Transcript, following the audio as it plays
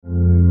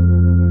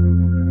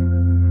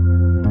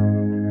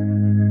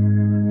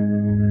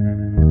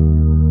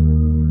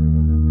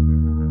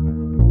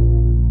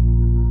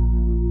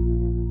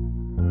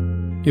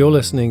You're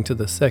listening to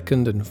the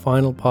second and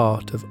final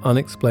part of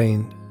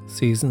Unexplained,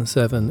 Season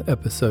 7,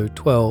 Episode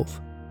 12,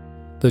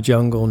 The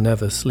Jungle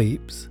Never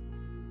Sleeps.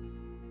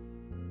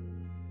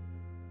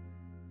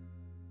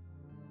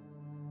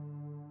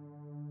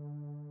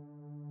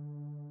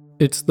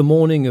 It's the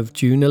morning of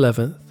June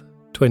 11th,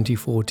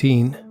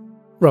 2014,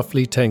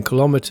 roughly 10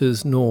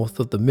 kilometers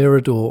north of the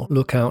Mirador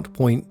lookout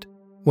point,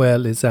 where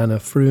Lisanna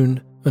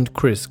Froon and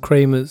Chris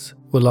Kramers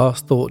were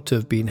last thought to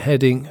have been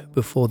heading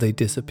before they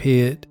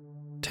disappeared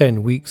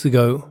 10 weeks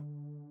ago.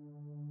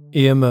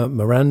 Irma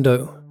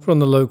Mirando, from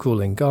the local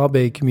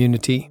Ngabe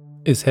community,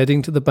 is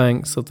heading to the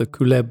banks of the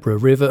Culebra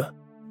River,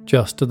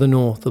 just to the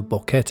north of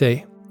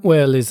Boquete,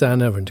 where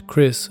Lisanna and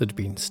Chris had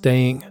been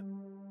staying.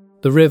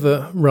 The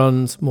river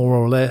runs more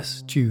or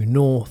less due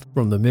north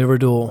from the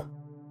Mirador,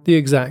 the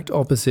exact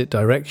opposite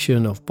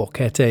direction of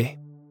Boquete.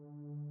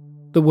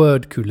 The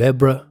word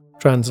Culebra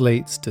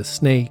translates to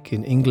snake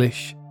in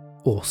English,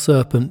 or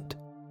serpent,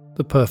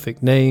 the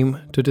perfect name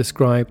to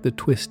describe the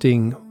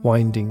twisting,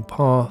 winding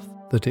path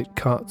that it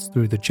cuts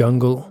through the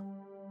jungle.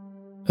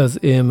 As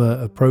Irma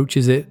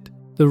approaches it,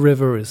 the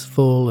river is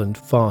full and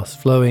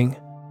fast-flowing,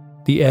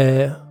 the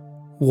air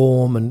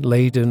warm and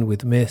laden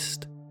with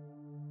mist.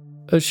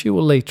 As she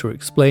will later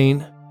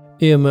explain,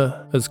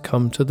 Irma has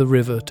come to the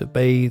river to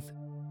bathe.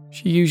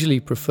 She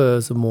usually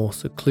prefers a more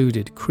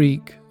secluded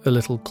creek a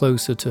little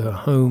closer to her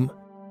home,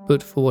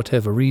 but for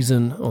whatever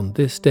reason, on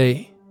this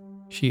day,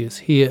 she is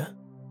here.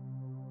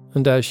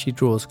 And as she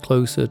draws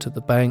closer to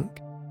the bank,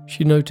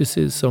 she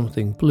notices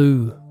something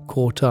blue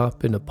caught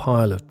up in a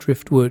pile of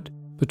driftwood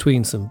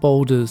between some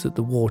boulders at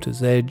the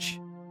water's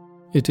edge.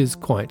 It is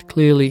quite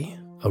clearly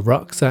a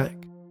rucksack.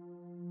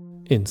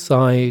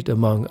 Inside,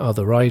 among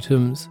other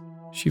items,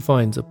 she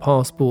finds a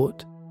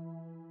passport.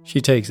 She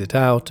takes it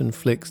out and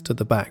flicks to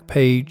the back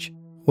page,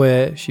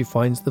 where she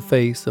finds the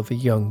face of a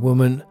young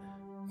woman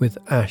with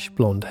ash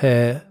blonde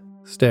hair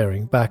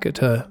staring back at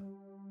her.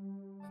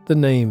 The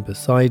name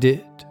beside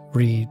it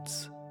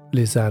reads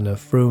Lisanna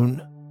Froon.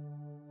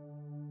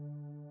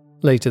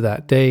 Later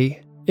that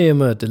day,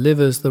 Irma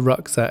delivers the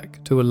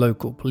rucksack to a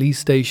local police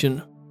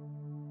station.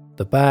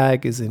 The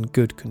bag is in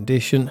good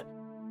condition,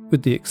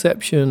 with the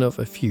exception of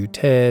a few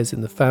tears in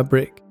the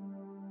fabric,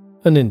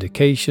 an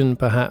indication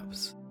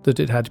perhaps that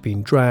it had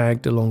been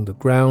dragged along the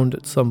ground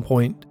at some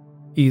point,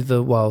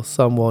 either while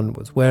someone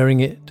was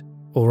wearing it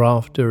or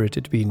after it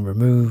had been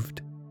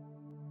removed.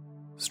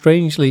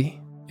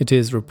 Strangely, it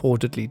is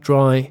reportedly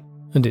dry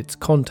and its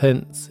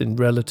contents in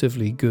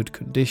relatively good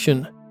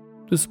condition,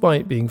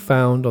 despite being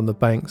found on the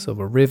banks of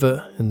a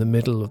river in the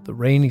middle of the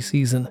rainy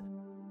season,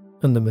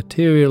 and the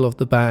material of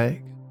the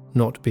bag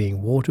not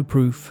being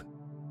waterproof.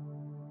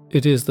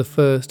 It is the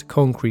first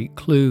concrete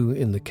clue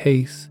in the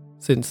case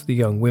since the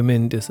young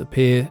women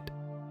disappeared.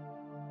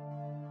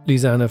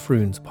 Lisanna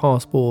Froon's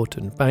passport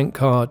and bank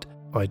card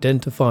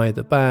identify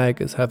the bag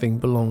as having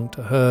belonged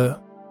to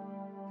her.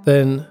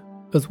 Then,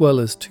 as well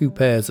as 2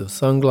 pairs of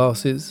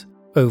sunglasses,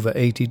 over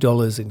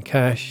 $80 in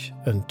cash,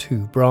 and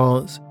 2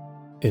 bras,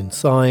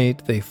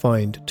 inside they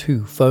find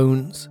 2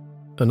 phones,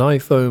 an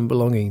iPhone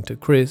belonging to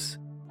Chris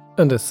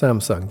and a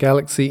Samsung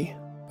Galaxy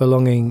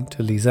belonging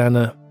to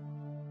Lisanna,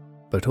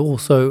 but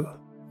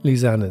also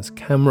Lisanna's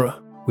camera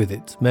with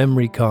its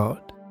memory card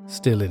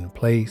still in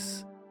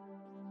place.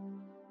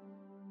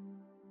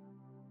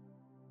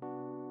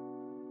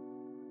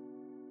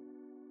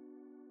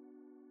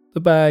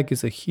 The bag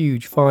is a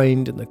huge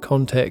find in the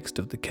context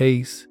of the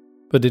case,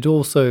 but it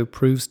also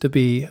proves to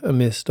be a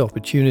missed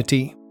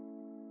opportunity.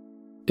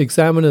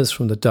 Examiners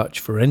from the Dutch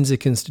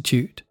Forensic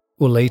Institute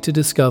will later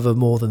discover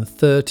more than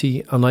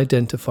 30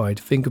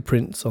 unidentified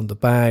fingerprints on the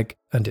bag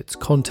and its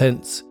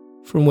contents,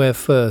 from where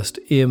first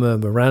Irma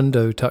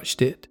Mirando touched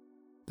it,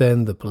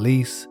 then the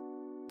police,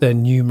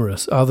 then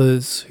numerous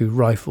others who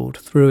rifled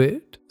through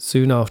it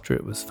soon after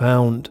it was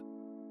found.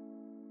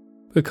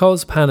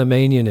 Because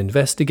Panamanian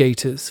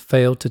investigators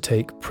failed to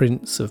take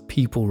prints of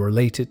people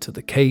related to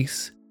the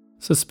case,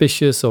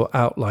 suspicious or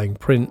outlying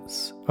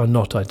prints are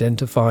not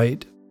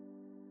identified.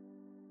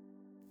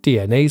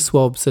 DNA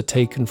swabs are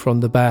taken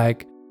from the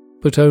bag,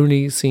 but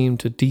only seem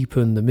to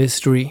deepen the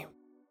mystery.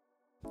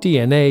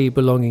 DNA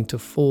belonging to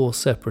 4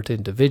 separate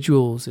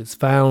individuals is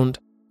found,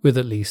 with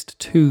at least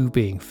 2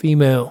 being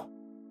female,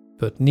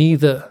 but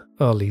neither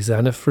are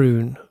Lisanna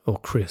Froon or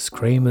Chris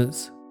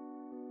Kramers.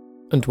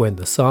 And when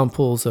the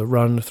samples are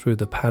run through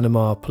the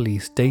Panama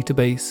police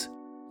database,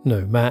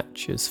 no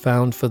match is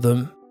found for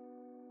them.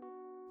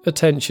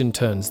 Attention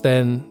turns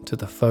then to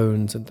the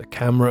phones and the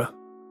camera.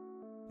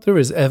 There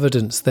is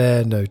evidence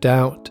there, no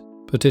doubt,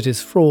 but it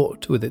is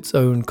fraught with its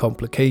own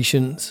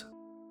complications.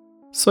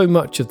 So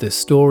much of this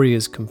story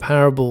is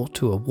comparable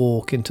to a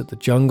walk into the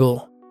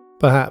jungle,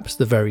 perhaps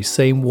the very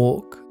same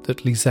walk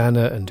that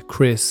Lisanna and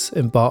Chris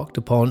embarked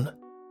upon.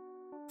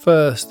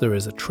 First, there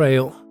is a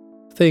trail,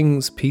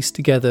 things pieced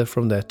together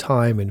from their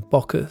time in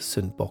Bocas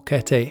and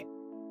Boquete,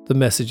 the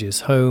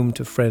messages home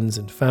to friends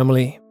and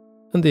family,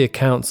 and the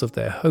accounts of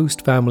their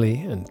host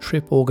family and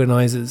trip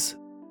organisers.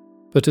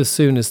 But as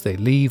soon as they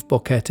leave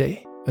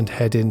Boquete and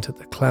head into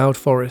the cloud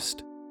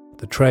forest,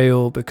 the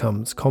trail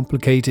becomes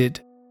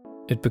complicated.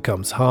 It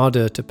becomes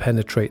harder to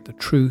penetrate the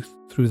truth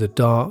through the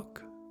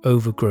dark,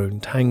 overgrown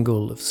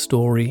tangle of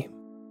story.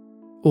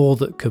 All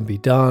that can be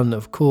done,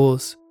 of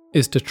course,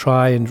 is to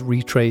try and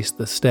retrace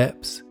the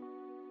steps,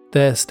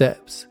 their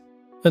steps,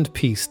 and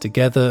piece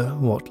together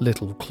what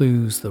little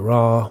clues there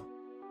are.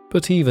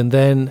 But even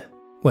then,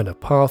 when a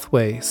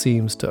pathway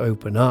seems to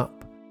open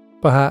up,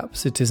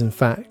 perhaps it is in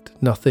fact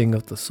nothing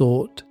of the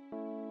sort.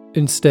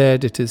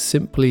 Instead, it is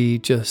simply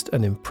just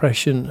an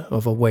impression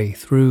of a way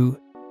through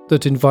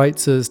that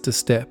invites us to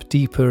step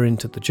deeper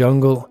into the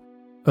jungle,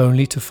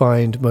 only to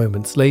find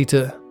moments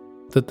later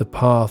that the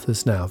path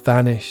has now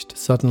vanished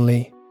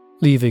suddenly,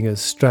 leaving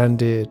us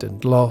stranded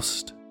and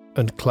lost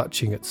and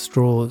clutching at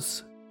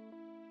straws.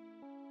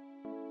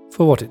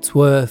 For what it's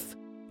worth,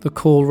 the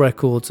call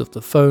records of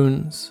the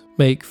phones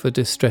make for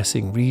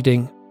distressing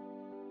reading.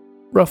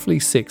 Roughly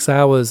 6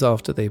 hours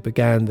after they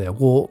began their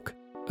walk,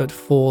 at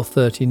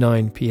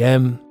 4:39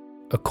 p.m,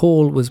 a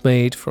call was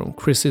made from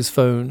Chris's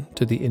phone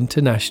to the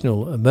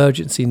international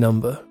emergency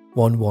number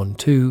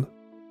 112.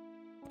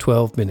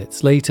 12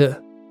 minutes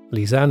later,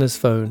 Lisanna's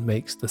phone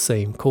makes the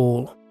same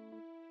call.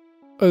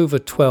 Over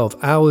 12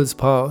 hours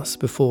pass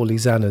before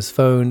Lisanna's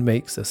phone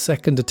makes a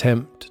second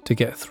attempt to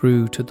get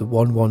through to the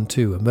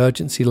 112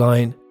 emergency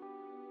line.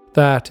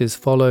 That is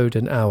followed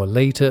an hour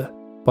later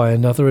by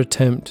another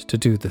attempt to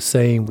do the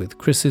same with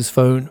Chris's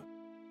phone.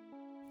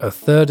 A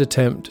third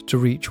attempt to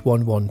reach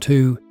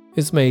 112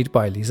 is made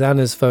by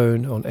Lisanna's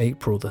phone on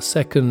April the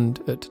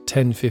 2nd at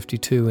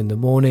 10:52 in the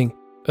morning,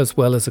 as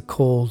well as a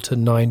call to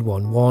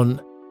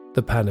 911,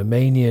 the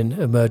Panamanian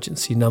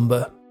emergency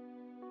number.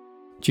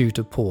 Due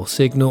to poor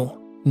signal,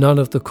 none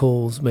of the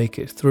calls make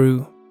it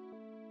through.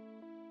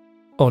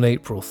 On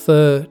April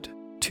 3rd,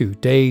 2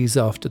 days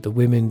after the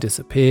women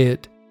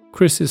disappeared,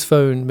 Chris's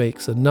phone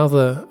makes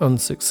another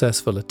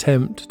unsuccessful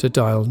attempt to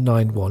dial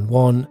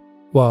 911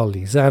 while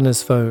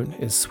Lisanna's phone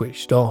is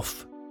switched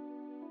off.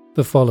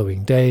 The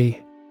following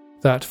day,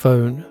 that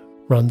phone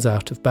runs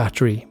out of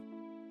battery.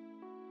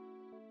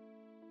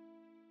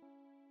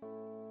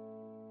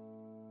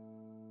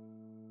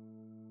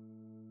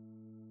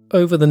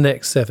 Over the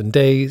next 7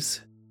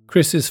 days,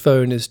 Chris's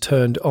phone is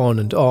turned on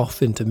and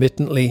off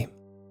intermittently,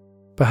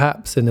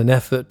 perhaps in an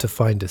effort to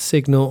find a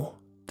signal,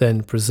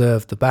 then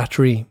preserve the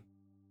battery.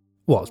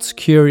 What's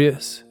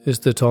curious is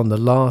that on the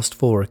last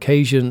 4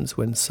 occasions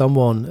when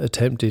someone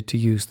attempted to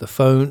use the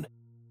phone,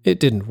 it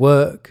didn't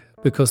work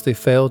because they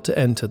failed to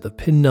enter the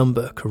PIN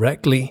number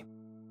correctly.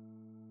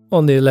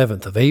 On the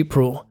 11th of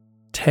April,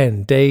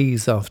 10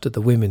 days after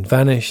the women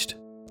vanished,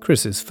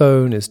 Chris's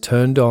phone is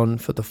turned on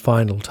for the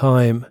final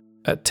time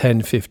at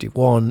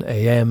 10:51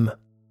 a.m.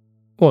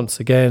 Once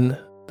again,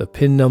 the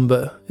PIN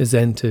number is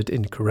entered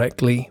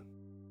incorrectly.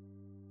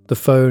 The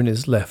phone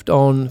is left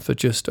on for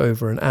just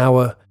over an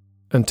hour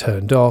and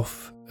turned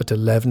off at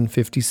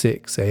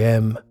 11:56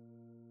 a.m.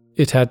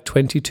 It had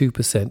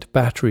 22%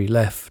 battery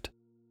left.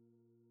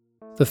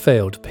 The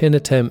failed PIN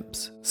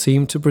attempts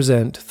seem to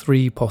present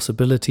 3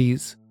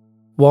 possibilities.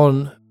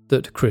 One,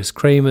 that Chris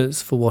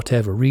Kramers, for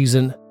whatever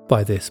reason,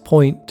 by this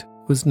point,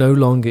 was no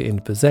longer in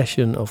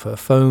possession of her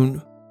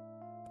phone.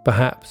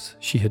 Perhaps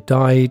she had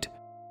died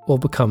or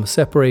become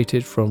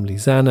separated from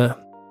Lisanna,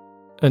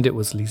 and it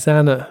was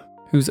Lisanna,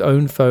 whose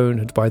own phone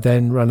had by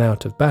then run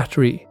out of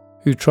battery,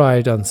 who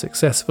tried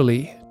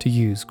unsuccessfully to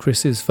use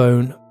Chris's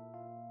phone.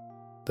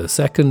 The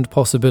second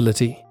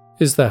possibility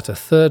is that a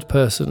third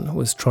person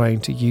was trying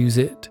to use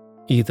it,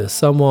 either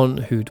someone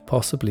who'd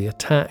possibly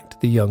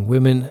attacked the young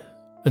women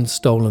and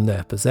stolen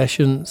their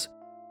possessions,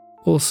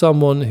 or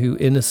someone who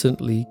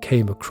innocently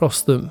came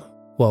across them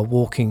while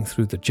walking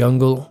through the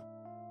jungle.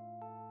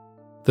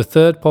 The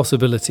third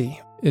possibility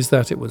is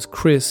that it was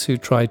Chris who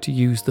tried to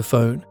use the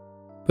phone,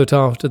 but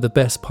after the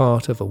best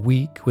part of a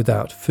week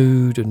without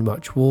food and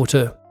much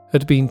water,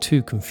 had been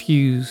too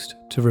confused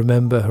to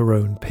remember her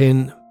own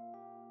PIN.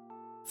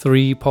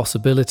 3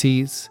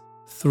 possibilities,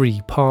 3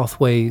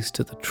 pathways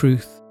to the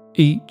truth,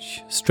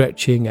 each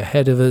stretching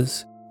ahead of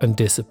us and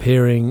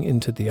disappearing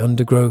into the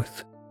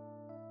undergrowth.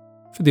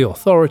 For the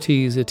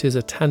authorities, it is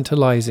a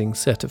tantalizing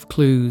set of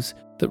clues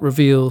that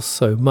reveals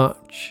so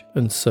much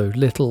and so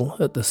little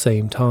at the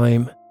same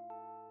time.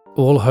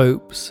 All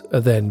hopes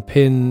are then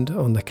pinned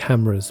on the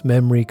camera's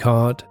memory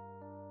card.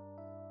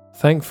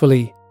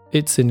 Thankfully,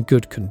 it's in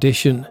good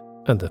condition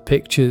and the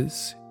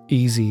pictures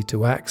easy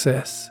to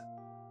access.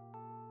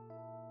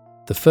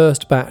 The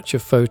first batch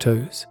of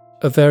photos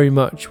are very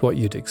much what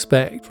you'd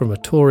expect from a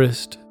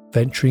tourist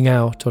venturing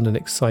out on an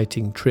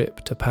exciting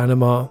trip to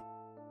Panama.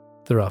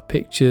 There are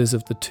pictures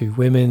of the 2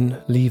 women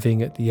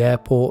leaving at the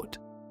airport,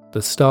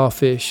 the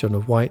starfish on a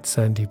white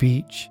sandy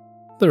beach.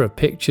 There are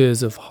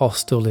pictures of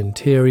hostile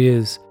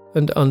interiors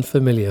and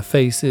unfamiliar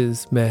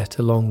faces met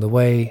along the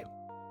way.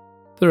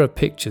 There are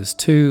pictures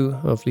too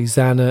of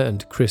Lisanna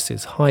and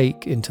Chris's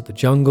hike into the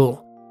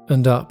jungle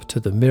and up to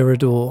the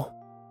Mirador.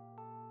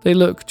 They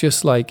look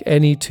just like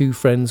any 2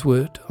 friends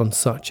would on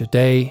such a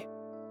day.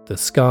 The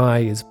sky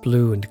is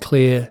blue and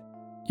clear.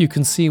 You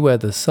can see where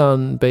the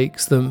sun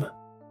bakes them.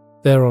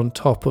 They're on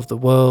top of the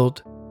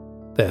world,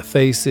 their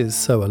faces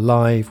so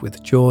alive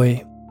with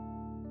joy,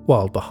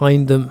 while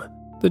behind them,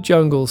 the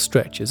jungle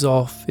stretches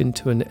off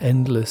into an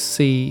endless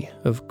sea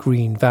of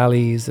green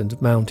valleys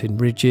and mountain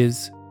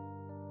ridges.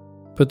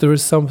 But there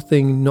is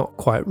something not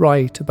quite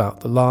right about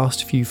the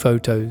last few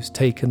photos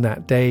taken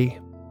that day.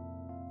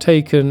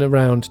 Taken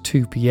around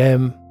 2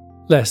 p.m,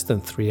 less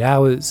than 3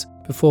 hours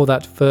before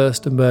that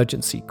first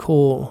emergency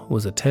call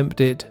was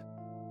attempted.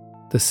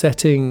 The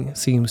setting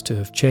seems to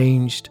have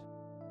changed,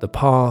 the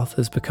path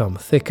has become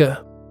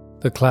thicker,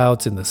 the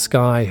clouds in the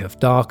sky have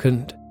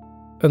darkened,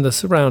 and the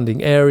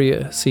surrounding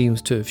area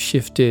seems to have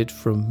shifted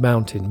from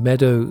mountain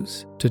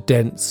meadows to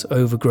dense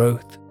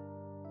overgrowth.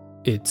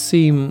 It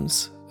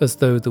seems as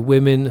though the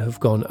women have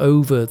gone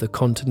over the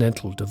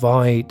continental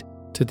divide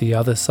to the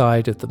other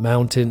side of the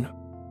mountain,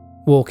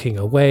 walking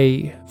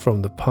away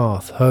from the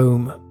path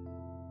home.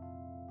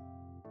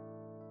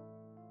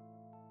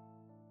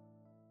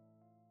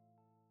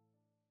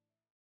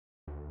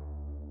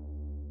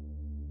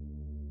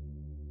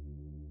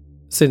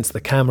 Since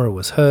the camera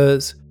was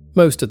hers,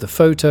 most of the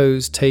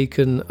photos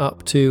taken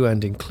up to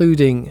and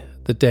including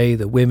the day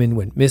the women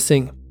went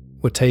missing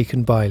were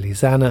taken by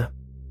Lizanna.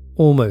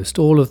 Almost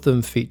all of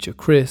them feature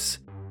Chris,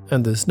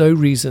 and there's no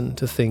reason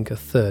to think a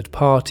third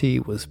party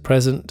was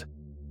present.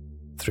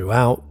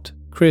 Throughout,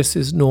 Chris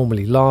is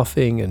normally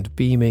laughing and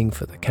beaming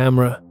for the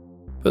camera,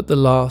 but the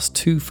last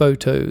 2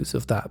 photos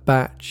of that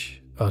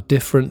batch are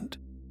different.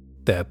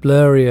 They're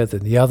blurrier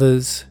than the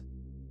others,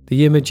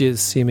 the images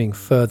seeming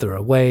further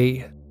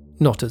away,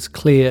 not as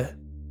clear,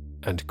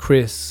 and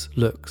Chris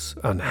looks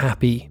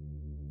unhappy,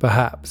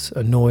 perhaps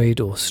annoyed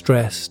or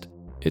stressed.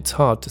 It's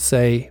hard to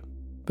say,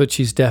 but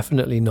she's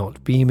definitely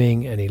not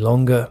beaming any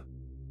longer.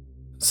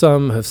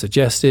 Some have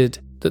suggested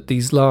that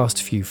these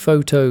last few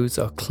photos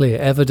are clear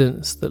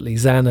evidence that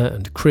Lizanna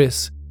and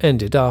Chris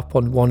ended up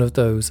on one of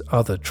those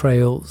other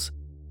trails,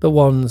 the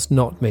ones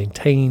not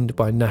maintained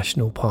by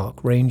national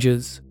park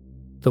rangers,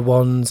 the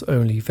ones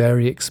only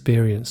very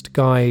experienced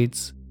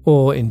guides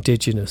or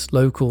indigenous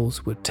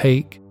locals would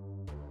take.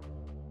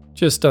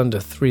 Just under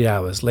 3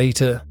 hours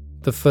later,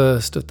 the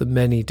first of the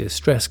many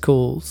distress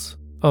calls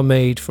are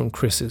made from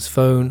Chris's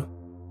phone.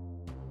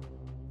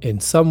 In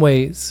some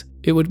ways,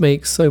 it would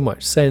make so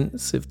much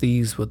sense if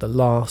these were the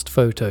last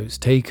photos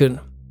taken.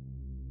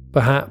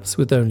 Perhaps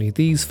with only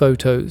these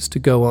photos to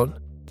go on,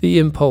 the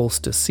impulse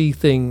to see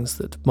things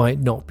that might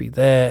not be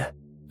there,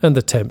 and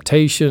the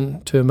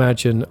temptation to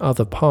imagine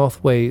other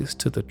pathways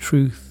to the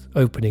truth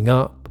opening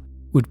up,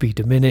 would be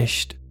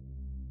diminished.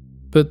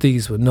 But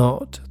these were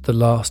not the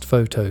last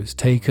photos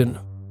taken.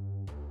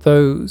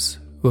 Those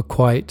were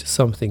quite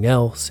something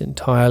else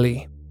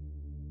entirely.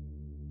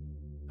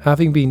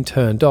 Having been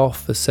turned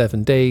off for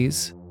 7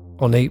 days,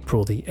 on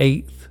April the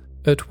 8th,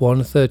 at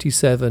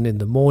 1:37 in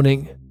the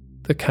morning,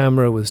 the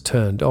camera was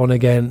turned on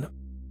again.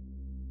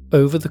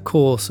 Over the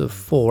course of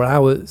 4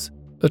 hours,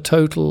 a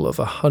total of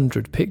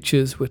 100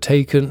 pictures were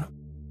taken.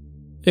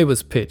 It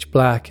was pitch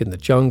black in the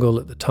jungle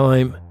at the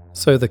time,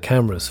 so the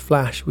camera's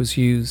flash was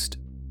used.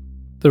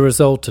 The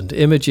resultant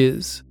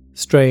images,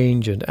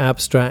 strange and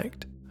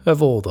abstract,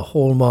 have all the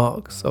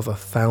hallmarks of a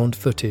found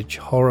footage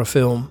horror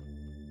film.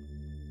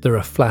 There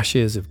are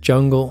flashes of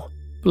jungle,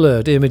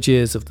 blurred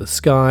images of the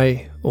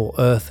sky or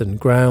earth and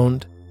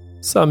ground.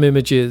 Some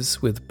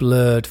images with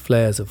blurred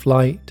flares of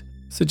light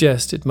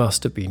suggest it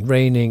must have been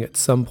raining at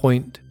some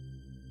point.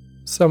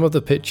 Some of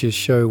the pictures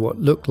show what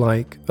looked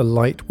like a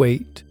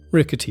lightweight,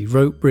 rickety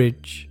rope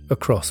bridge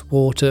across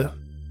water.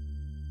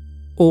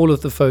 All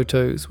of the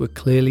photos were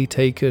clearly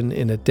taken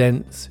in a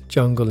dense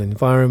jungle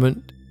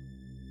environment.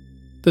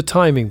 The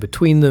timing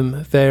between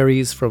them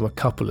varies from a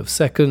couple of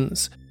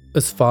seconds,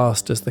 as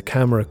fast as the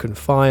camera can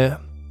fire,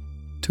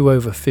 to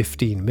over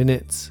 15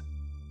 minutes.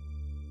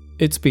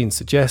 It's been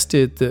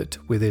suggested that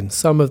within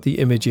some of the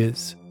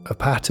images, a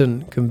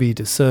pattern can be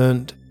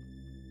discerned.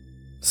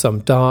 Some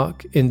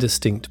dark,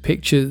 indistinct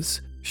pictures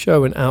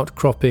show an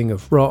outcropping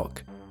of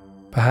rock,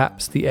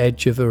 perhaps the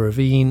edge of a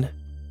ravine,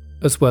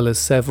 as well as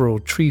several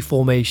tree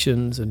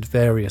formations and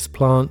various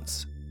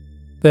plants.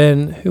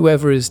 Then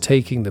whoever is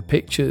taking the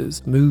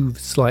pictures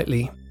moves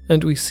slightly,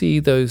 and we see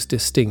those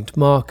distinct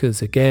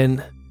markers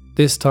again,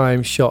 this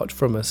time shot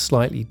from a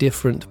slightly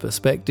different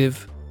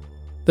perspective.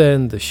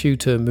 Then the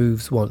shooter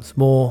moves once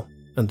more,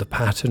 and the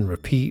pattern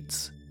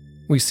repeats.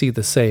 We see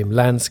the same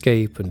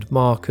landscape and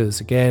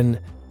markers again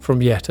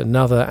from yet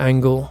another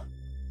angle.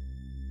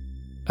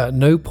 At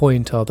no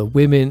point are the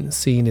women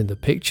seen in the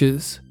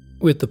pictures,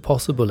 with the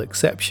possible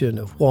exception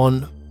of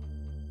one.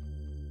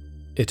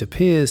 It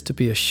appears to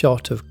be a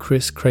shot of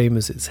Chris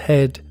Kramer's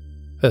head,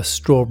 her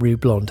strawberry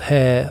blonde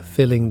hair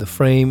filling the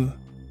frame.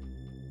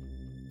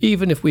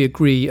 Even if we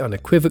agree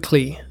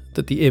unequivocally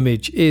that the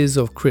image is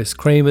of Chris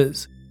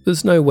Kramer's,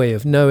 there's no way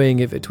of knowing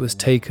if it was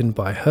taken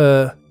by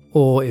her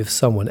or if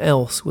someone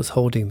else was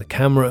holding the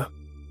camera.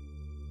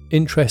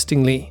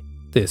 Interestingly,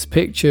 this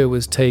picture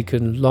was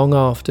taken long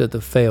after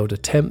the failed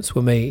attempts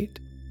were made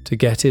to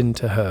get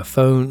into her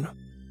phone.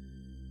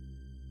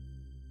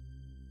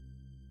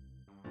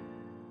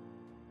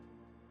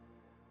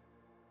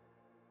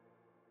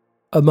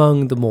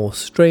 Among the more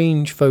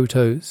strange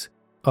photos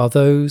are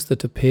those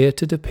that appear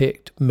to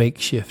depict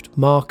makeshift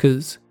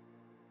markers,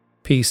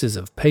 pieces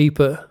of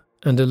paper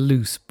and a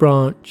loose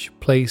branch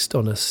placed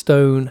on a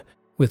stone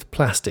with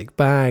plastic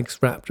bags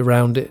wrapped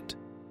around it.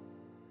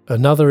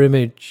 Another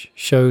image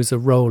shows a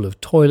roll of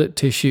toilet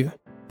tissue,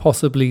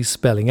 possibly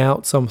spelling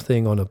out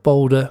something on a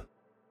boulder.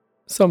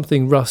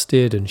 Something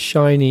rusted and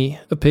shiny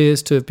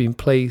appears to have been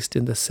placed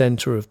in the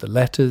center of the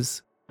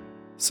letters,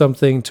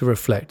 something to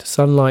reflect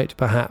sunlight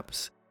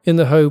perhaps, in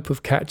the hope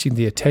of catching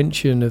the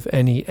attention of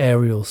any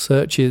aerial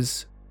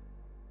searches.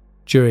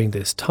 During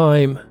this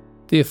time,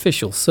 the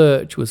official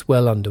search was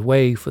well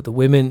underway for the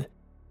women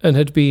and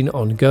had been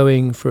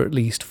ongoing for at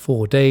least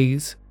 4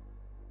 days.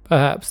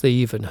 Perhaps they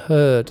even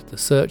heard the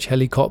search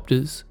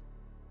helicopters.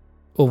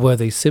 Or were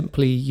they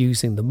simply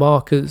using the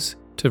markers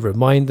to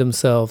remind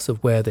themselves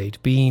of where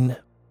they'd been?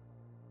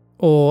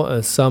 Or,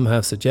 as some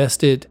have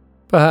suggested,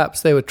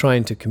 perhaps they were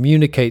trying to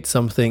communicate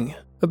something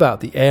about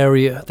the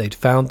area they'd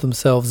found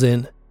themselves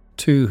in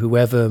to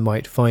whoever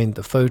might find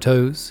the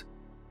photos.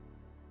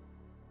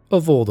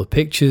 Of all the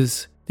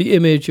pictures, the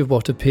image of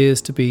what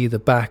appears to be the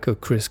back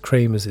of Chris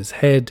Kramer's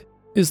head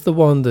is the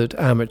one that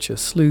amateur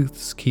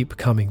sleuths keep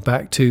coming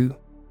back to.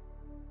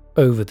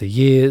 Over the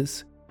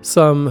years,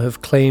 some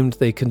have claimed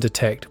they can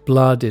detect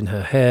blood in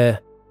her hair,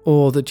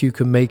 or that you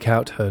can make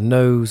out her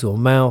nose or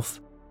mouth.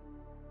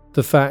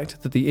 The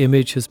fact that the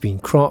image has been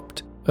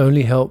cropped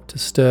only helped to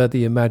stir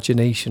the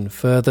imagination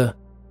further.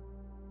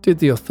 Did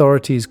the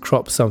authorities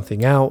crop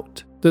something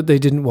out that they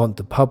didn't want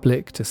the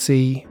public to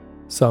see?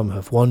 Some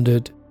have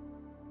wondered.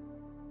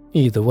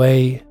 Either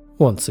way,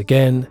 once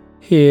again,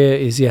 here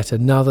is yet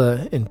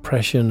another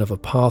impression of a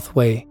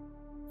pathway,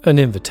 an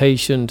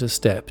invitation to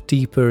step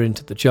deeper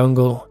into the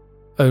jungle,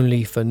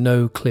 only for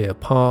no clear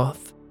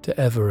path to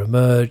ever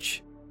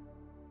emerge.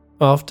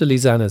 After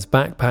Lisanna's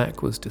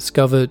backpack was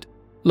discovered,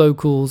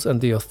 locals and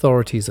the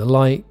authorities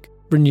alike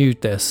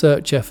renewed their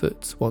search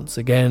efforts once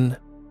again.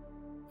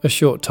 A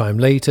short time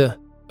later,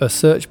 a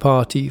search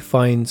party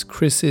finds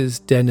Chris's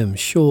denim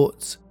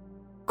shorts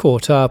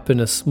caught up in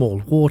a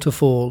small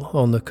waterfall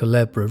on the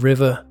Culebra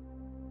River,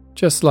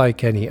 just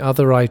like any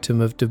other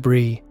item of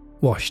debris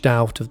washed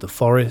out of the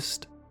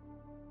forest.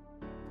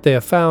 They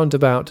are found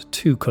about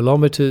 2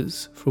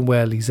 kilometers from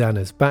where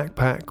Lisanna's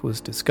backpack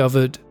was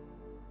discovered.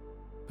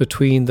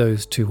 Between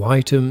those 2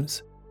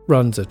 items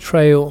runs a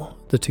trail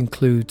that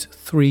includes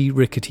 3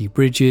 rickety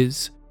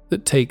bridges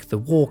that take the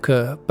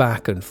walker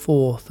back and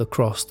forth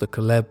across the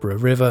Culebra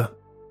River.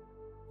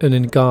 An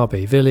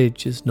Ngabe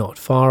village is not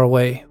far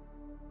away.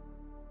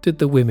 Did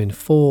the women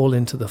fall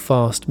into the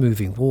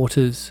fast-moving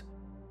waters?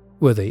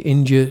 Were they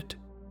injured?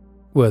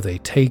 Were they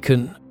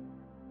taken?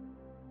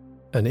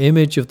 An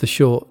image of the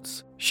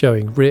shorts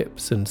showing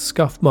rips and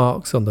scuff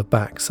marks on the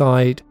back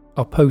side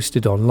are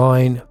posted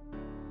online.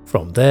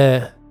 From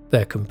there,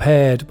 they're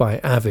compared by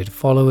avid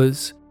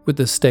followers with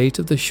the state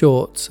of the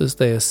shorts as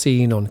they are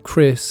seen on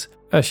Chris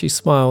as she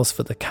smiles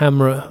for the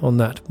camera on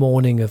that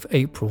morning of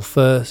April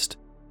 1st,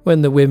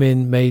 when the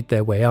women made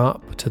their way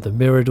up to the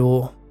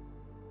Mirador.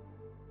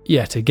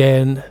 Yet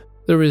again,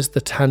 there is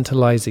the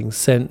tantalizing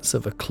sense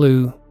of a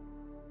clue.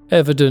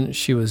 Evidence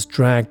she was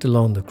dragged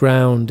along the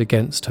ground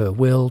against her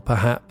will,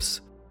 perhaps,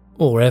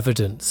 or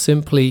evidence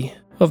simply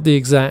of the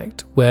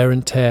exact wear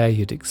and tear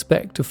you'd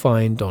expect to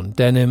find on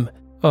denim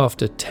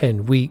after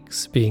 10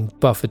 weeks being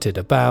buffeted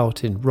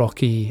about in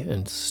rocky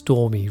and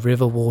stormy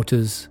river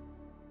waters.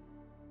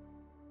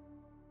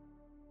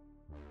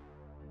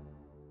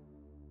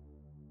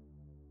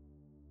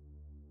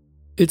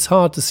 It's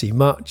hard to see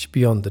much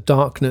beyond the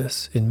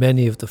darkness in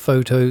many of the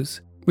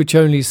photos, which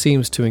only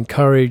seems to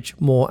encourage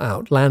more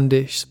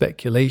outlandish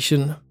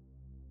speculation.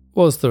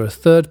 Was there a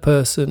third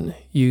person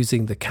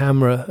using the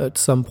camera at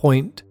some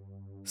point?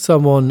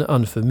 Someone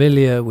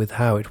unfamiliar with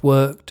how it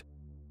worked?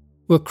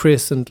 Were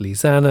Chris and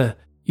Lisanna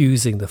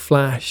using the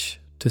flash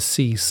to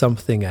see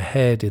something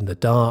ahead in the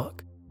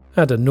dark?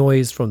 Had a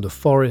noise from the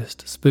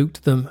forest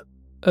spooked them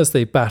as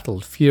they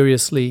battled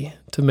furiously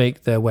to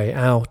make their way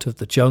out of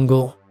the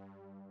jungle?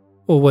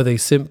 Or were they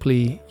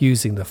simply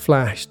using the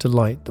flash to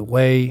light the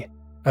way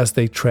as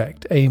they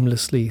trekked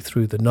aimlessly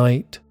through the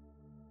night?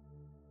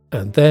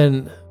 And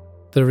then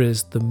there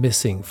is the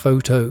missing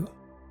photo.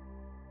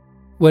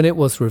 When it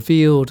was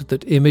revealed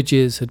that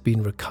images had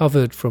been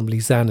recovered from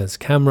Lisanna's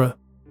camera,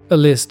 a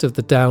list of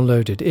the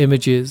downloaded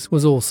images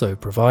was also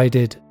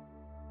provided.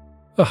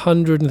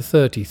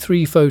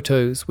 133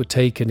 photos were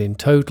taken in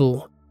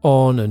total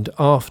on and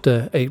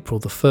after April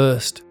the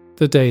 1st,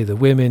 the day the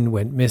women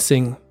went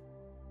missing.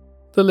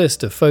 The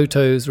list of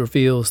photos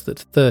reveals that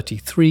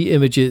 33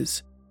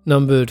 images,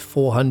 numbered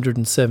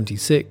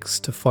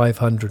 476 to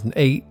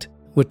 508,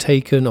 were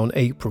taken on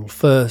April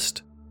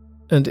 1st,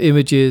 and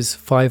images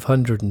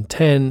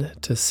 510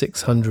 to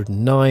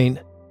 609,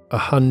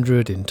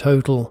 100 in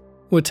total,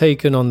 were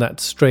taken on that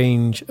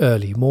strange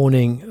early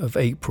morning of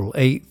April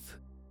 8th.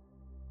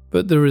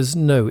 But there is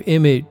no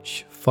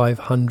image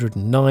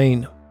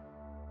 509.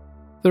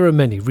 There are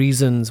many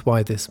reasons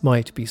why this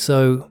might be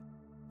so.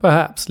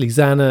 Perhaps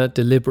Lisanna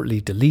deliberately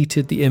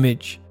deleted the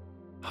image,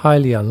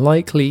 highly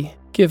unlikely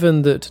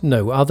given that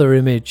no other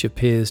image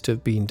appears to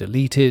have been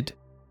deleted.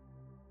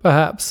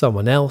 Perhaps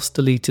someone else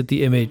deleted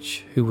the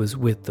image who was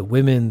with the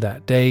women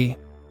that day,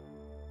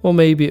 or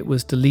maybe it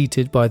was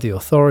deleted by the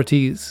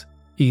authorities,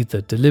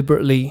 either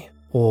deliberately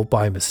or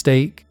by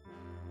mistake.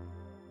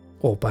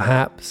 Or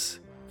perhaps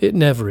it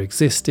never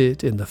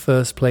existed in the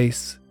first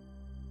place.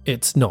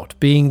 Its not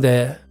being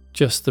there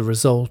just the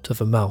result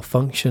of a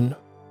malfunction.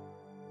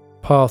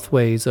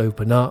 Pathways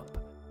open up,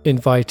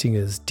 inviting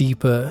us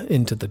deeper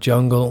into the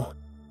jungle,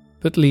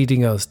 but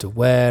leading us to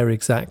where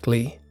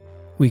exactly,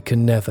 we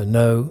can never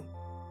know.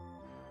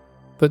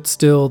 But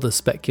still the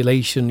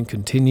speculation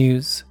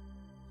continues.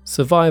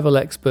 Survival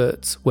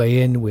experts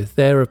weigh in with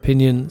their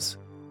opinions.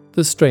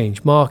 The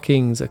strange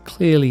markings are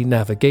clearly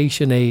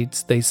navigation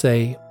aids, they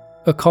say,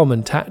 a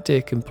common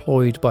tactic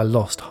employed by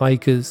lost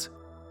hikers.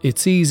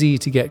 It's easy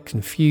to get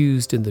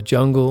confused in the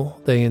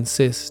jungle, they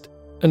insist,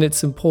 and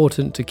it's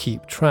important to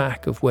keep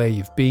track of where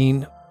you've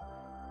been.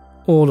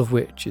 All of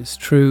which is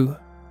true.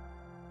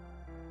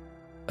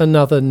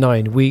 Another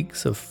 9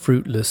 weeks of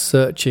fruitless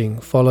searching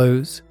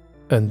follows,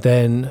 and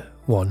then,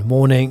 one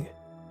morning,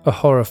 a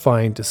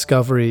horrifying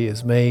discovery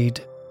is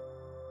made.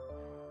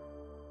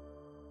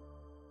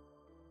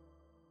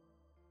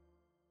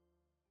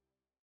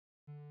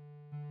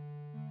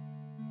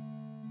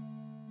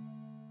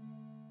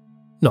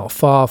 Not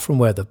far from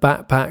where the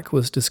backpack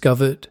was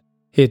discovered,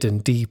 hidden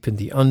deep in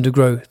the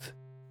undergrowth,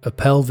 a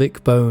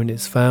pelvic bone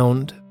is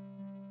found.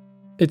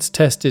 It's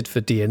tested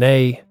for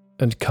DNA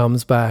and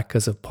comes back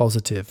as a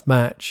positive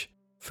match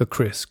for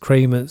Chris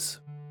Kramer's.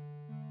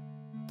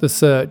 The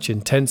search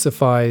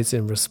intensifies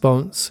in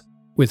response,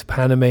 with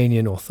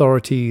Panamanian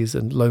authorities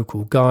and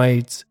local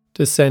guides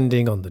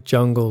descending on the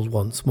jungle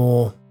once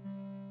more.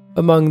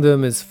 Among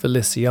them is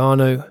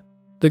Feliciano,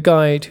 the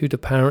guide who'd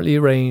apparently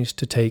arranged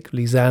to take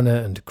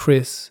Lizana and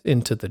Chris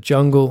into the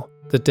jungle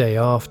the day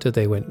after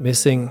they went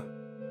missing.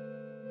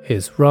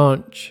 His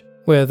ranch,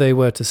 where they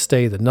were to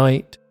stay the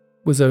night,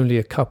 was only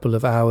a couple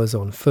of hours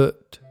on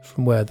foot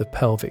from where the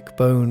pelvic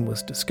bone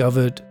was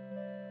discovered.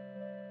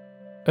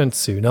 And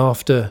soon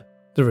after,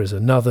 there is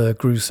another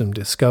gruesome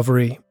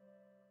discovery.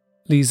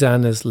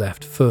 Lizana's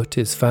left foot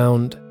is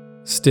found,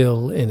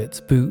 still in its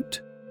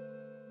boot.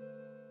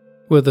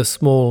 Were the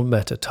small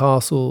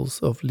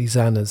metatarsals of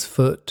Lizana's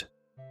foot.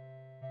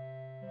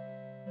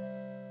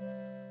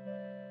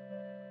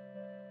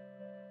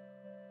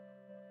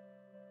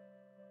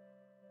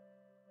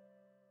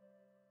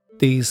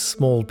 These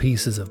small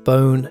pieces of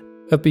bone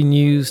have been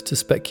used to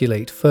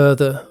speculate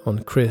further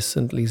on Chris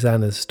and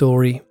Lizana's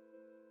story.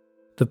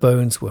 The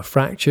bones were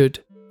fractured,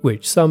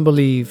 which some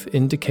believe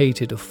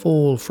indicated a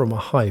fall from a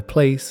high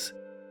place,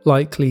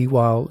 likely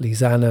while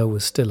Lizana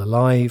was still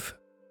alive.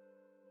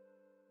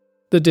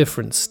 The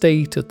different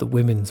state of the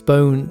women's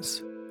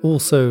bones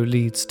also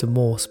leads to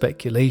more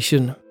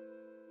speculation.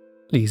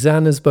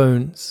 Lizana's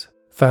bones,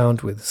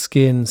 found with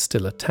skin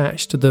still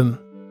attached to them,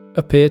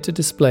 appear to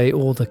display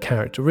all the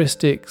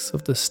characteristics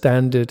of the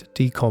standard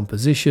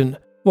decomposition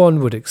one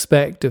would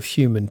expect of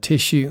human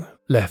tissue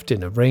left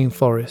in a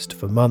rainforest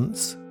for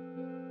months.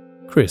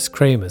 Chris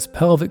Kramer's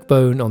pelvic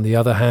bone, on the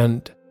other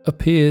hand,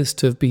 appears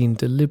to have been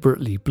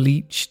deliberately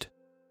bleached.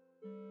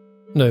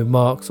 No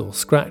marks or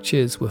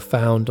scratches were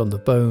found on the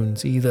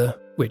bones either,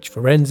 which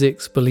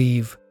forensics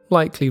believe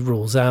likely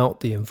rules out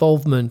the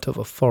involvement of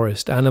a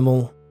forest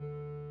animal.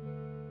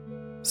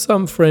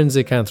 Some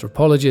forensic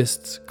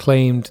anthropologists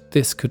claimed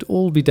this could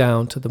all be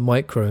down to the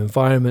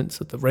microenvironments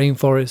of the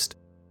rainforest,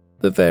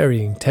 the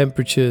varying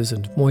temperatures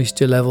and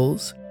moisture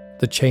levels,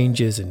 the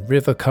changes in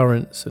river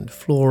currents and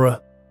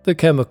flora, the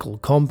chemical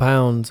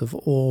compounds of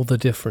all the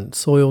different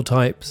soil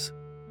types.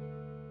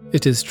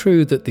 It is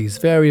true that these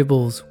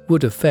variables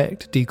would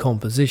affect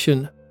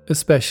decomposition,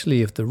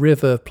 especially if the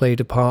river played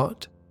a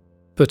part,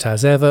 but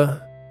as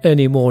ever,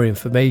 any more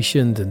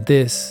information than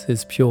this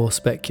is pure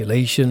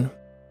speculation.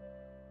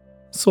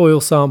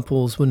 Soil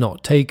samples were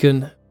not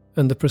taken,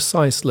 and the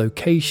precise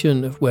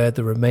location of where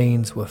the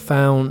remains were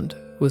found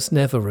was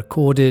never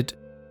recorded.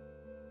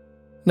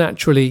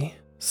 Naturally,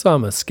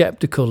 some are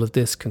skeptical of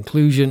this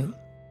conclusion.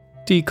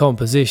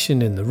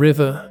 Decomposition in the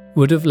river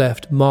would have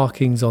left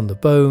markings on the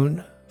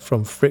bone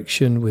from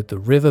friction with the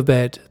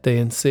riverbed, they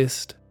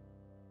insist.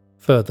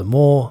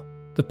 Furthermore,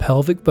 the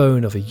pelvic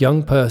bone of a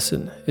young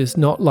person is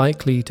not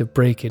likely to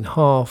break in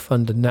half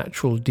under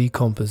natural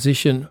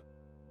decomposition.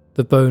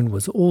 The bone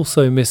was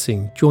also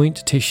missing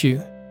joint tissue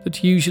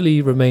that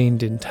usually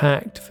remained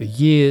intact for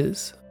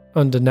years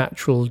under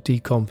natural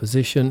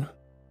decomposition.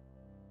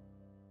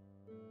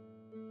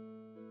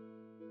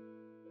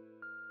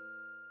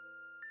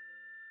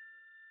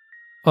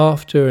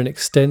 After an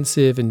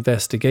extensive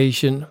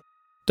investigation,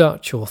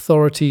 Dutch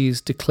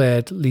authorities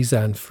declared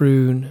Lizanne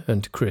Froon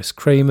and Chris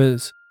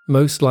Kramer's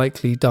most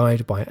likely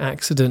died by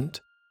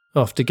accident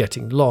after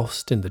getting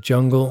lost in the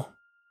jungle.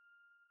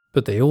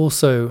 But they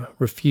also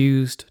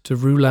refused to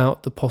rule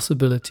out the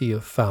possibility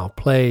of foul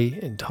play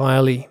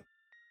entirely.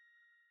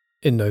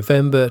 In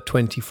November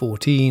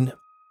 2014,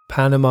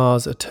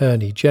 Panama's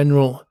Attorney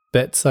General,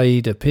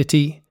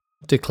 Pt.2,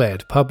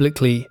 declared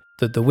publicly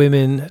that the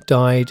women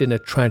died in a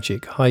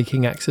tragic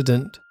hiking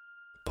accident,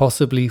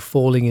 possibly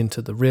falling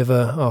into the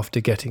river after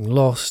getting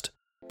lost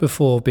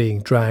before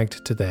being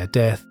dragged to their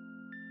death.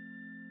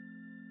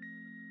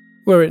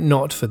 Were it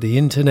not for the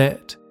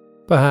internet,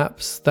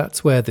 perhaps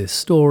that's where this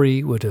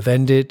story would have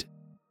ended.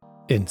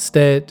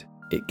 Instead,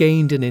 it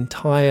gained an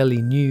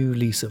entirely new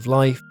lease of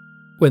life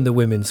when the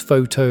women's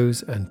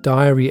photos and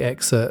diary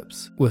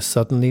excerpts were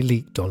suddenly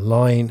leaked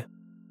online,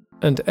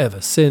 and ever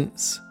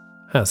since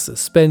has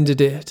suspended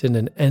it in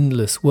an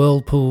endless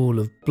whirlpool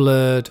of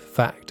blurred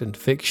fact and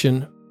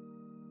fiction.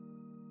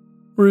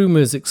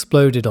 Rumours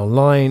exploded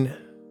online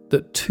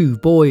that 2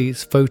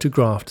 boys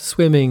photographed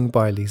swimming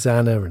by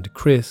Lisanna and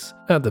Chris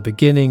at the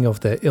beginning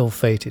of their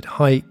ill-fated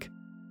hike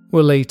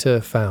were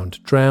later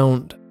found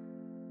drowned.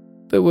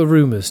 There were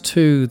rumours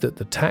too that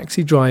the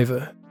taxi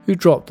driver who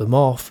dropped them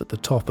off at the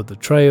top of the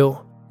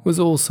trail was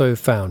also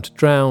found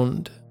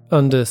drowned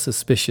under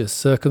suspicious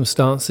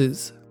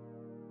circumstances,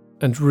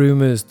 and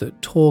rumours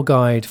that tour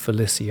guide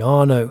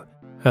Feliciano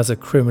has a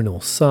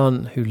criminal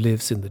son who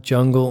lives in the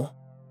jungle.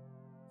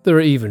 There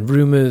are even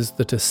rumours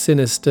that a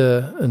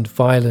sinister and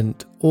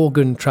violent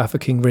organ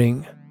trafficking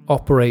ring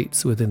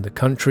operates within the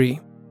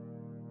country,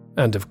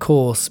 and of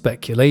course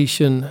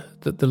speculation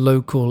that the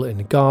local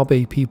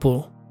Ngabe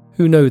people,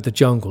 who know the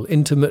jungle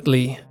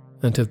intimately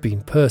and have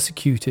been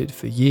persecuted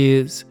for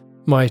years,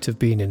 might have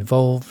been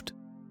involved.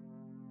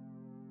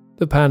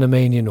 The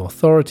Panamanian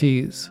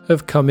authorities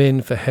have come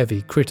in for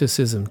heavy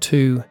criticism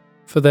too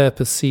for their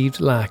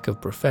perceived lack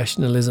of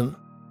professionalism.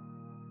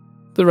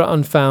 There are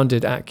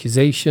unfounded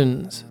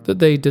accusations that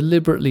they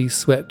deliberately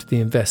swept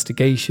the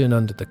investigation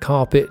under the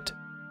carpet,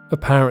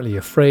 apparently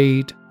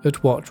afraid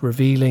at what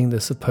revealing the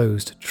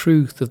supposed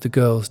truth of the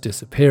girl's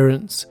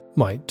disappearance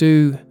might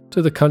do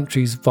to the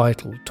country's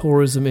vital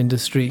tourism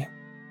industry.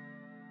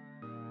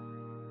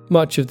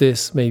 Much of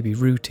this may be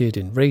rooted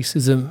in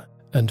racism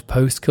and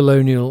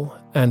post-colonial,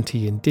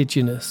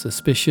 anti-indigenous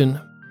suspicion,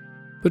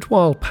 but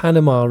while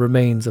Panama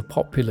remains a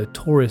popular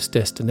tourist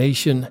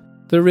destination,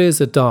 there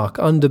is a dark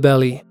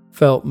underbelly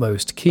felt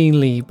most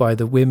keenly by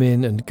the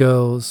women and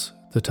girls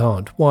that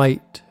aren't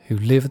white who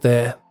live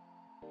there.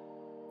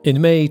 In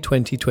May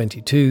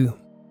 2022,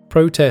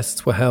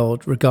 protests were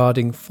held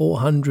regarding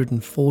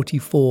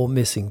 444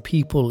 missing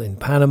people in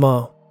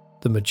Panama,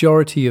 the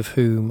majority of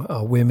whom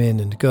are women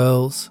and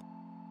girls.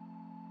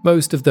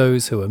 Most of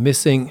those who are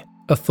missing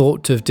are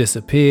thought to have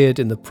disappeared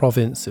in the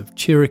province of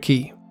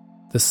Chiriquí,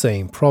 the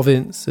same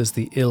province as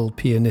the Il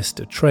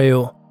Pianista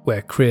Trail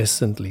where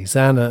Chris and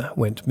Lisanna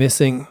went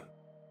missing.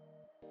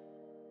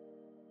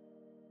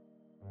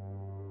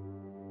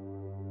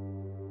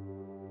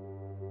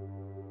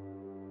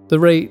 The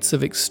rates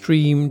of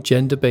extreme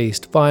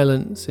gender-based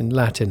violence in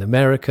Latin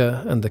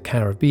America and the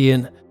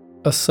Caribbean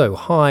are so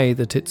high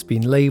that it's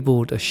been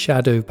labelled a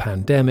shadow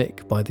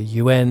pandemic by the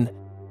UN,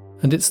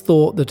 and it's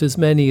thought that as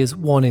many as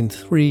 1 in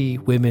 3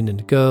 women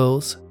and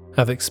girls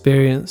have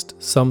experienced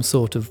some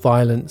sort of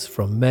violence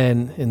from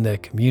men in their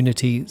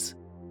communities.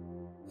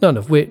 None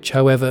of which,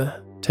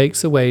 however,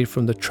 takes away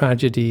from the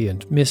tragedy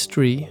and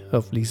mystery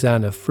of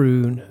Lisanna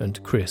Froon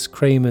and Chris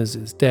Kramer's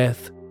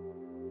death,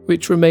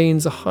 which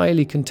remains a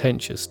highly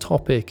contentious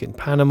topic in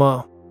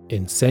Panama,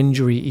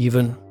 incendiary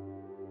even.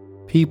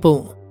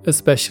 People,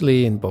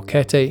 especially in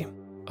Boquete,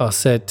 are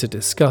said to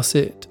discuss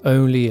it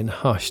only in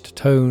hushed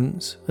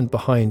tones and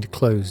behind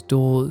closed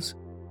doors,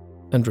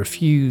 and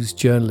refuse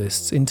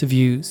journalists'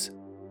 interviews.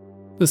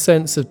 The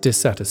sense of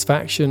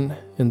dissatisfaction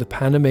in the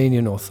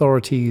Panamanian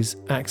authorities'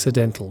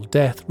 accidental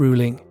death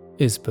ruling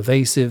is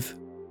pervasive.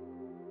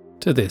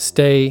 To this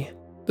day,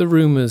 the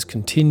rumours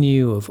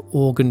continue of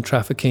organ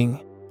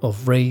trafficking,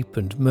 of rape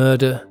and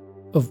murder,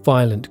 of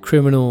violent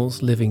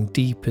criminals living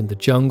deep in the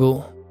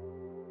jungle,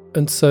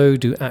 and so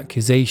do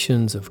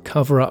accusations of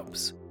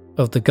cover-ups,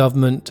 of the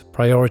government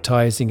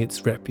prioritising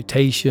its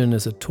reputation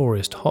as a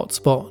tourist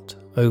hotspot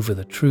over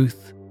the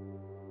truth.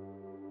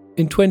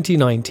 In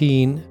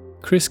 2019,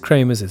 Chris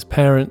Kramer's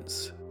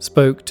parents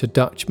spoke to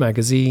Dutch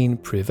magazine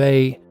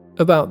Privé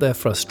about their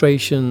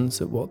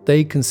frustrations at what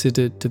they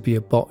considered to be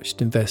a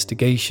botched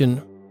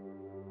investigation.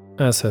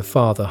 As her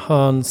father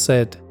Hans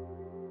said,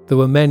 there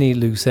were many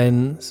loose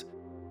ends.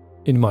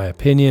 In my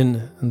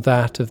opinion, and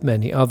that of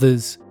many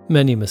others,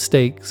 many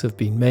mistakes have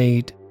been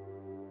made.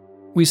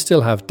 We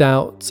still have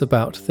doubts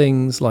about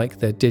things like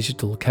their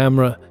digital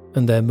camera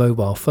and their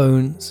mobile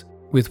phones,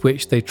 with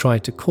which they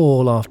tried to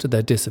call after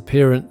their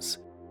disappearance.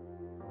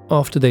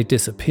 After they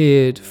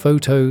disappeared,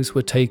 photos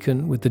were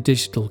taken with the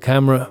digital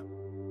camera.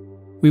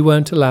 We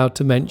weren't allowed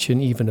to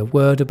mention even a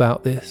word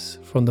about this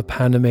from the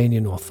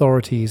Panamanian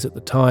authorities at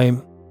the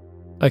time.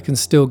 I can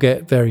still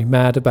get very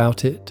mad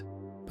about it,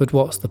 but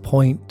what's the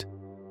point?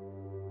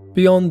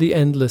 Beyond the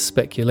endless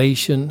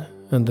speculation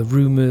and the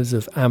rumours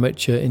of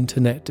amateur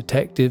internet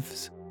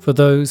detectives, for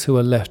those who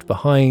are left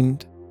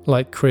behind,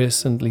 like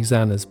Chris and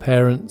Lisanna's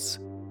parents,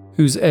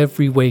 whose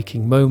every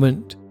waking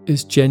moment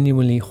is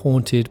genuinely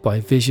haunted by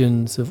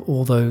visions of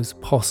all those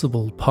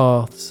possible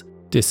paths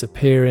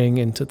disappearing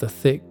into the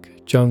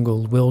thick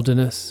jungle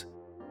wilderness.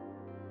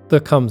 There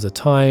comes a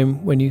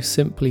time when you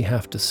simply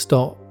have to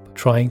stop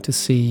trying to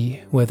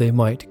see where they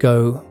might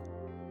go,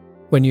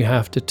 when you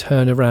have to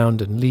turn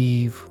around and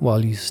leave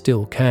while you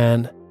still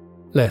can,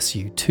 lest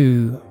you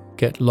too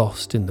get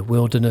lost in the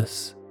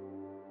wilderness.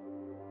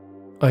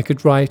 I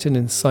could write an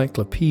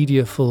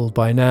encyclopedia full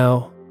by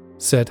now,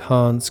 said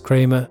Hans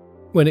Kramer,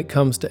 when it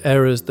comes to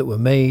errors that were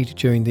made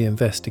during the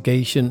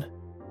investigation,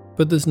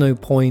 but there's no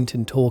point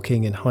in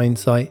talking in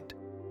hindsight.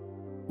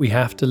 We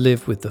have to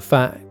live with the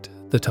fact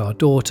that our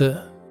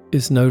daughter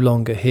is no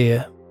longer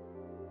here.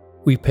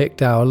 We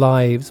picked our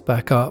lives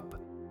back up,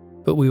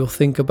 but we will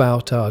think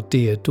about our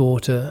dear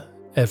daughter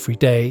every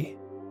day.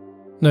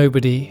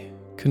 Nobody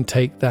can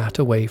take that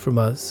away from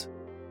us.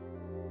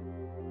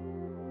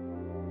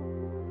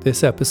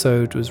 This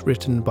episode was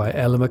written by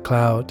Ella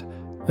MacLeod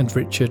and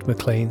Richard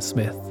McLean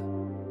Smith.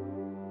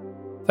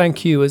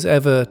 Thank you as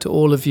ever to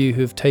all of you who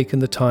have taken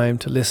the time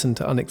to listen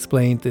to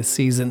Unexplained this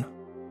season.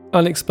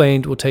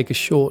 Unexplained will take a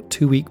short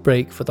 2-week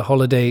break for the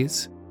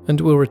holidays and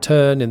will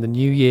return in the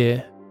new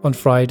year on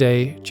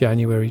Friday,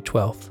 January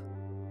 12th.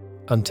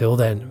 Until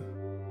then.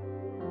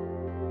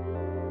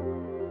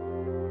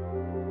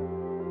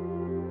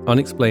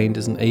 Unexplained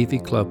is an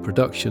AV Club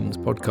Productions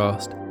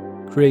podcast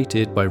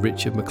created by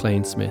Richard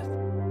McLean Smith.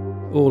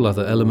 All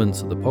other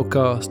elements of the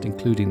podcast,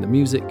 including the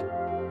music,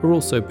 are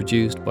also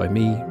produced by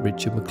me,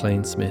 Richard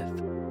McLean Smith.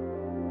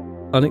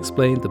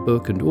 Unexplained, the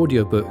book and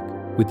audiobook,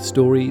 with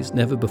stories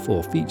never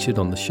before featured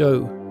on the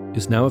show,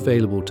 is now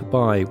available to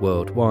buy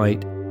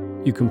worldwide.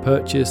 You can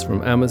purchase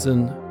from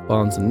Amazon,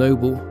 Barnes &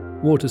 Noble,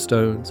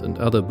 Waterstones and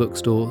other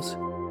bookstores.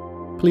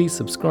 Please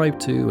subscribe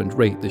to and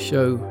rate the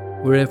show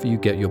wherever you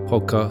get your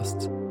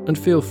podcasts, and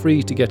feel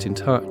free to get in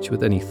touch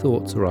with any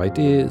thoughts or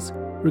ideas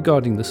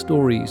regarding the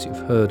stories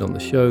you've heard on the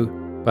show.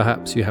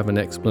 Perhaps you have an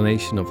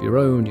explanation of your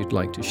own you'd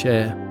like to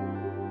share.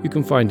 You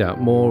can find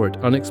out more at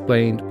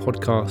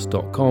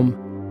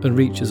unexplainedpodcast.com and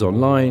reach us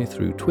online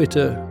through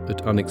Twitter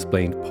at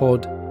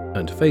unexplainedpod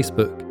and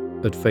Facebook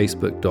at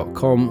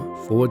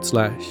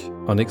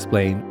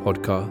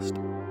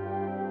facebook.com/unexplainedpodcast.